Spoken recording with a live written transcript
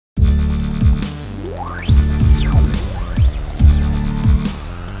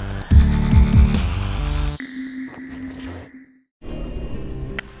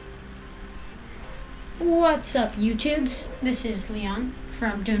What's up, YouTubes? This is Leon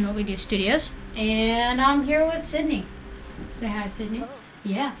from Doing What We Do Studios, and I'm here with Sydney. Say hi, Sydney.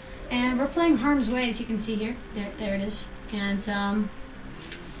 Yeah, and we're playing Harm's Way, as you can see here. There it is. And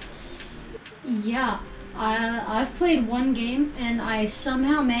yeah, I've played one game, and I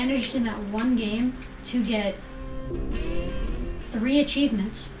somehow managed in that one game to get 3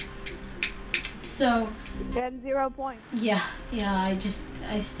 achievements. So. And 0 points. Yeah,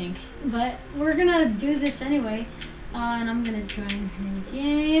 I stink. But we're gonna do this anyway, and I'm gonna join her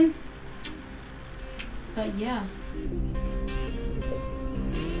game. But yeah.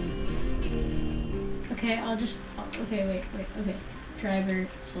 Okay, okay, wait, okay. Driver,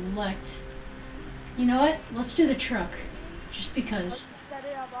 select. You know what? Let's do the truck. Just because. Set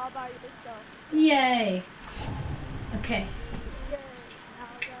it up all by yourself. Yay! Okay.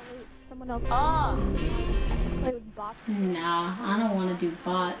 Someone else. Play with bots. Nah, I don't want to do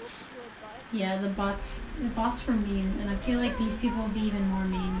bots. Yeah, the bots were mean, and I feel like these people will be even more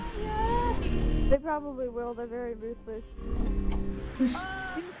mean. Yeah, they probably will. They're very ruthless.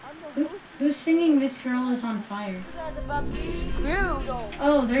 Who's singing "This Girl Is on Fire"? You guys are about to be screwed.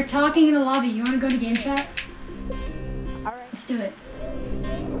 Oh, they're talking in the lobby. You want to go to game chat? All right. Let's do it.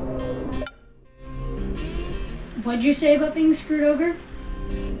 What'd you say about being screwed over?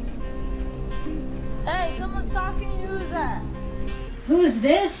 Hey, someone's talking. Who's that? Who is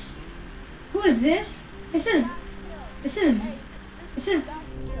this? Who is this? This is.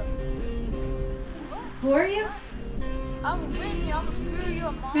 Who are you? I'm Vinny. I'm gonna screw you,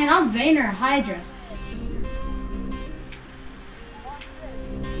 Mom. Man, I'm Vayner Hydra.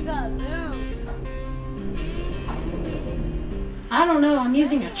 You gotta lose. I don't know. I'm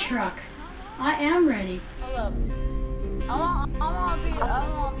using a truck. I am ready. Hold up. I wanna be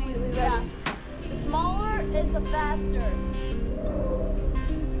faster. The smaller is the faster.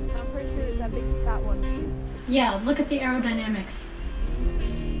 I'm pretty sure it's that big fat one. Yeah, look at the aerodynamics.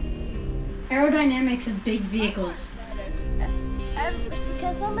 Aerodynamics of big vehicles.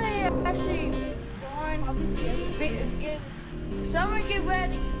 Can somebody actually someone get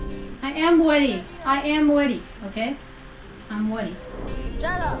ready? I am ready. I am ready. Okay? I'm ready.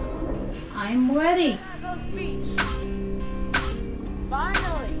 Shut up. I'm ready. Go speech.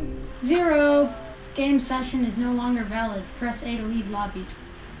 Finally. 0. Game session is no longer valid. Press A to leave lobby.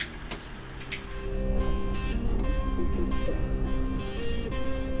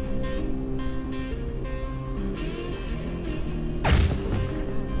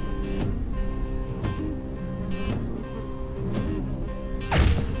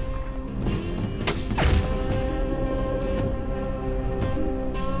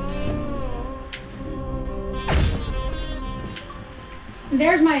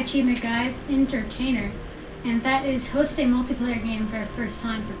 There's my achievement, guys, Entertainer, and that is host a multiplayer game for the first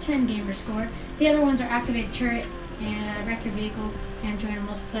time for 10 gamer score. The other ones are activate the turret, and wreck your vehicle, and join a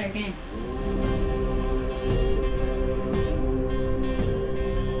multiplayer game.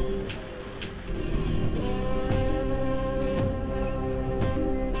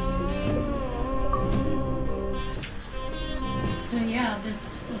 So yeah,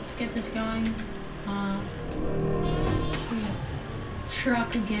 let's get this going.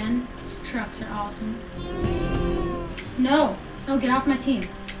 Truck again. These trucks are awesome. No, get off my team.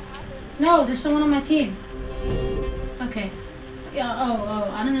 No, there's someone on my team. Okay. Yeah.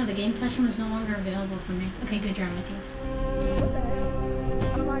 Oh, I don't know. The game session was no longer available for me. Okay, good. You're on my team.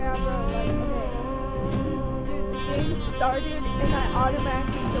 Oh my god, bro. Like, okay. Dude, the game started and I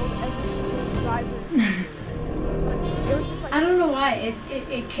automatically killed every driver. I don't know why.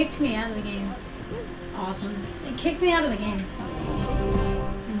 It kicked me out of the game. Awesome. It kicked me out of the game.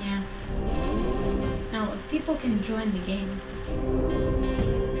 Yeah. Now, if people can join the game.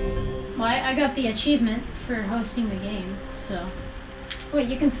 Well, I got the achievement for hosting the game, so. Wait,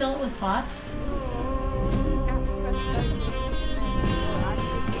 you can fill it with bots?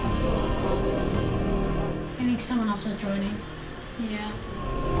 I think someone else is joining. Yeah.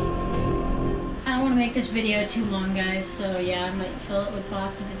 I don't want to make this video too long, guys, so yeah, I might fill it with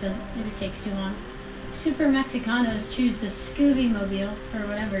bots if it takes too long. Super Mexicanos choose the Scooby-Mobile, or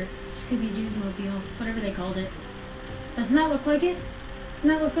whatever, Scooby-Doo-Mobile, whatever they called it. Doesn't that look like it? Doesn't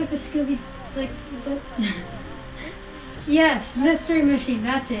that look like the Scooby, like, the... Yes, Mystery Machine,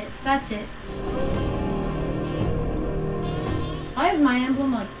 that's it, Why is my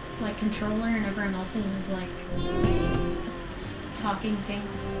emblem like controller and everyone else's is like talking thing?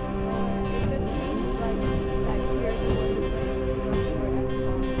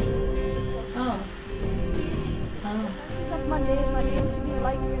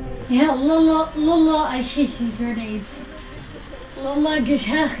 Yeah, Lola, I hate grenades. Lola, get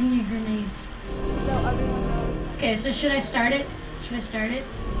grenades. So everyone Okay, so should I start it? Should I start it?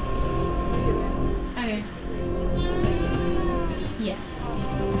 Okay. Yes.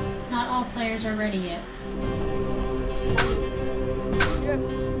 Not all players are ready yet.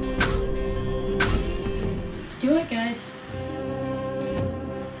 Let's do it, guys.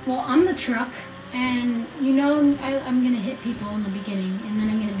 Well, I'm the truck, and you know I'm gonna hit people in the beginning, and then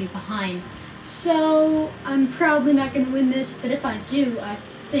I'm gonna be behind. So I'm probably not gonna win this, but if I do, I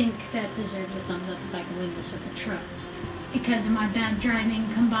think that deserves a thumbs up if I can win this with a truck. Because of my bad driving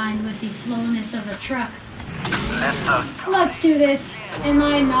combined with the slowness of a truck. Let's do this. And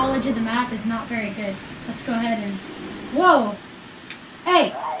my knowledge of the map is not very good. Let's go ahead and... Whoa! Hey!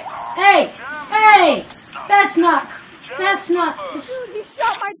 Hey! Hey! That's not... This... Dude, he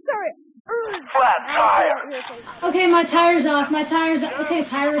shot my turret! Flat tire! Okay, my tire's off. My tire's... Okay,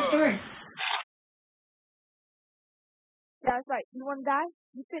 tire restored. Yeah, that's right. You wanna die?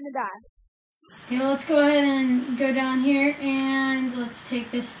 You finna die. Okay, let's go ahead and go down here, and let's take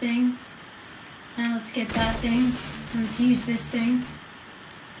this thing. And let's get that thing. And let's use this thing.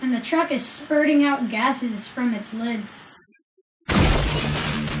 And the truck is spurting out gases from its lid. Hey,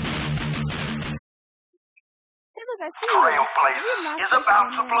 look, I see you. Trailblazer is about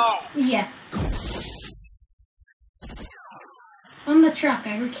to blow. Yeah. On the truck,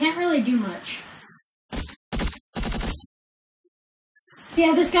 I can't really do much. So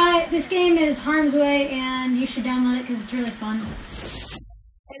yeah, this game is Harm's Way, and you should download it because it's really fun. It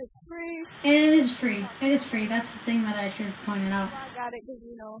is free. And it is free. It is free. That's the thing that I should have pointed out. I got it because,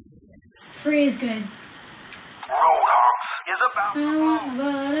 you know. Free is good. Roadhouse is about I to don't blow. want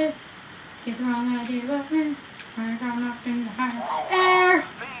about it. Get the wrong idea about me. I got nothing to hide. Air!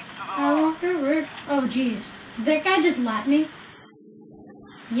 I want the word. Oh, jeez. Did that guy just lap me?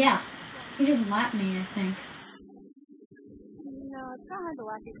 Yeah. He just lapped me, I think. No, it's not hard to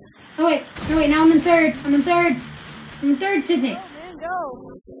laugh at. Oh, wait. Oh, wait. Now I'm in third. I'm in third. I'm in third, Sydney. Go, man, go.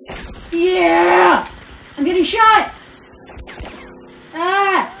 Yeah! I'm getting shot!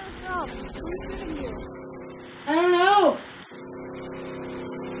 Ah! No, who's shooting you? I don't know.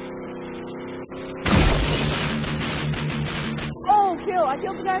 Oh, kill. I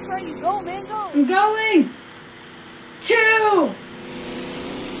killed the guy in front of you. Go, man, go. I'm going! 2!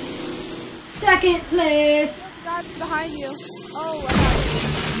 Second place! The guy behind you. Oh, I got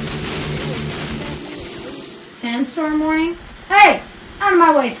it. Sandstorm warning? Hey! Out of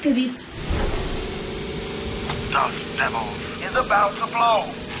my way, Scooby. Dust Devils is about to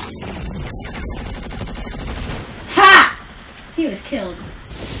blow. Ha! He was killed.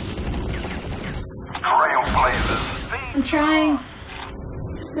 Trailblazers. I'm trying.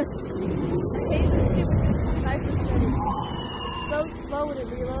 I hate this stupid sniper thing. So slow when it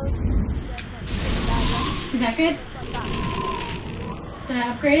reloads. Is that good? Did I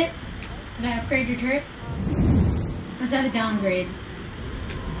upgrade it? Did I upgrade your turret? Or is that a downgrade?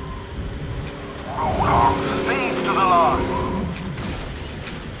 Roadhouse speeds to the line.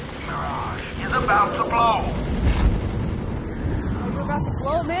 Mirage is about to blow. Oh, you're about to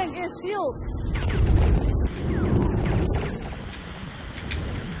blow, man. Get a shield.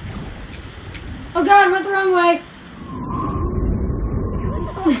 Oh god, I went the wrong way!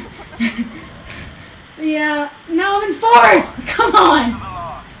 Yeah, now I'm in fourth! Come on!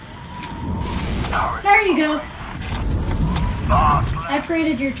 There you go. I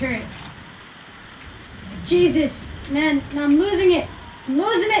upgraded your turret. Jesus, man, now I'm losing it. I'm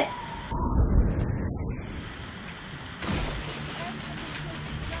losing it.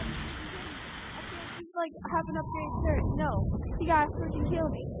 Like, have an upgrade turret. No. You guys freaking kill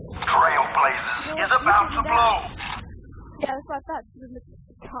me. Trailblazers is about to blow. Yeah, that's what I thought. The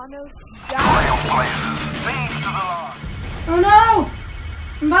Mexicanos die. Trailblazers speeds to the line. Oh no!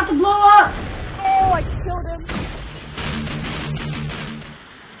 I'm about to blow up! Oh, I killed him.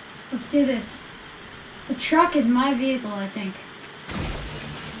 Let's do this. The truck is my vehicle, I think.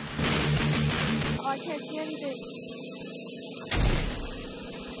 Oh, I can't see anything.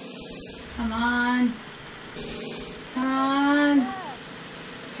 Come on. Come on.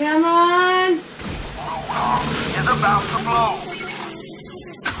 Come on. Is about to blow.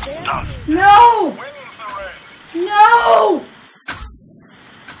 Dust No! wins the race. No!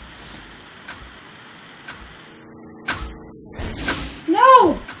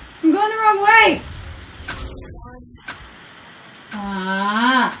 No! I'm going the wrong way!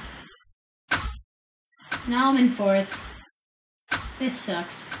 Ah! Now I'm in fourth. This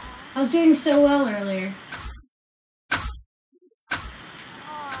sucks. I was doing so well earlier.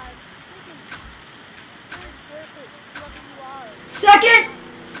 Second!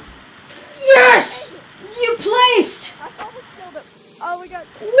 Yes! You placed! I almost killed him. Oh, we got.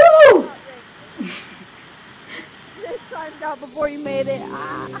 Woo! before you made it.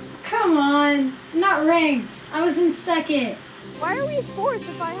 Ah. Come on, not ranked. I was in second. Why are we fourth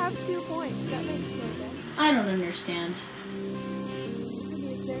if I have 2 points? That makes no sense. I don't understand.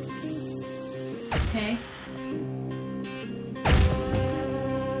 Okay.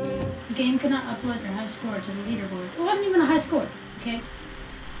 The game could not upload your high score to the leaderboard. It wasn't even a high score. Okay.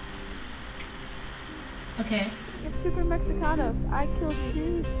 Okay. It's Super Mexicanos. I killed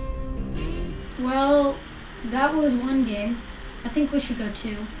 2. Well, that was one game. I think we should go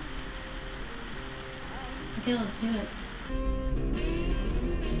 2. Okay, let's do it.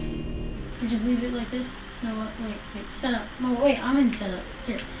 Or just leave it like this? No, what? Wait, setup. No, wait, I'm in setup.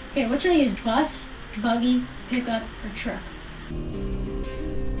 Here. Okay, what should I use? Bus, buggy, pickup, or truck?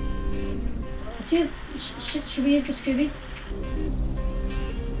 Let's use, should we use the Scooby?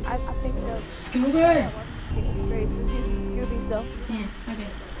 I think so. Scooby! Great, Scooby stuff. Yeah, okay.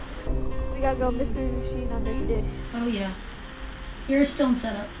 We gotta go mystery machine on this dish. Oh yeah. You're still in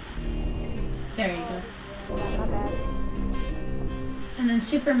setup. There you go. Yeah, not bad. And then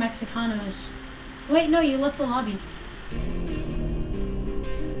Super Mexicanos. Wait, no, you left the lobby.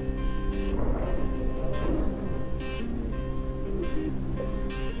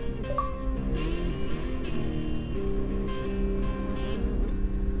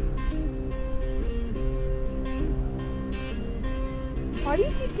 Why do you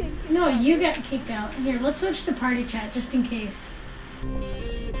keep getting kicked No, out? you got kicked out. Here, let's switch to party chat just in case.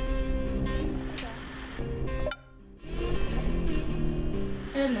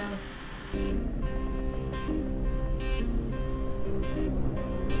 Hello.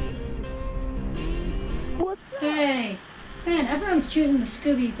 What's up? Hey. Man, everyone's choosing the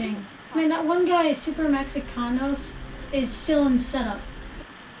Scooby thing. Man, that one guy, Super Mexicanos, is still in setup.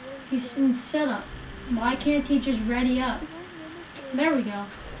 He's in setup. Why can't he just ready up? There we go.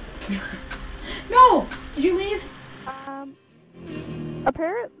 No! Did you leave?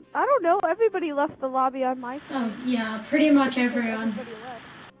 Apparently, I don't know. Everybody left the lobby on my side. Oh, yeah, pretty much everyone. Everybody left.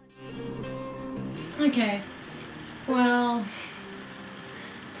 Okay. Well,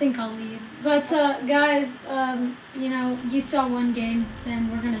 I think I'll leave. But, guys, you know, you saw one game, then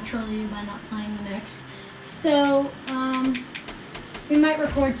we're gonna troll you by not playing the next. So, we might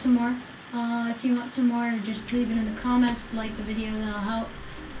record some more. If you want some more, just leave it in the comments, like the video, that'll help.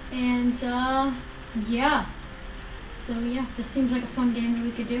 And, yeah. So, yeah, this seems like a fun game that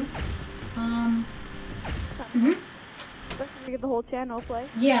we could do. Especially if we get the whole channel to play.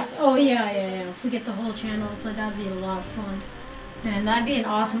 Yeah, oh yeah. If we get the whole channel to play, that'd be a lot of fun. Man, that'd be an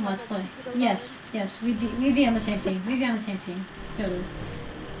awesome Let's Play. Yes, we'd be on the same team. We'd be on the same team. Totally.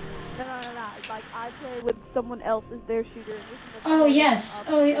 No. Like, I play with someone else as their shooter. Oh, yes.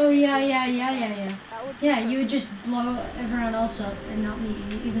 Oh, yeah. That would be Yeah, fun. you would just blow everyone else up and not me,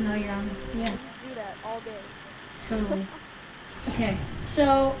 even though you're on. Yeah, do that all day. totally. Okay,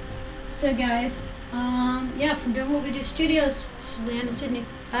 so guys, yeah, from Doing What We Do Studios, this is Leanne and Sydney.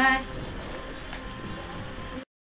 Bye.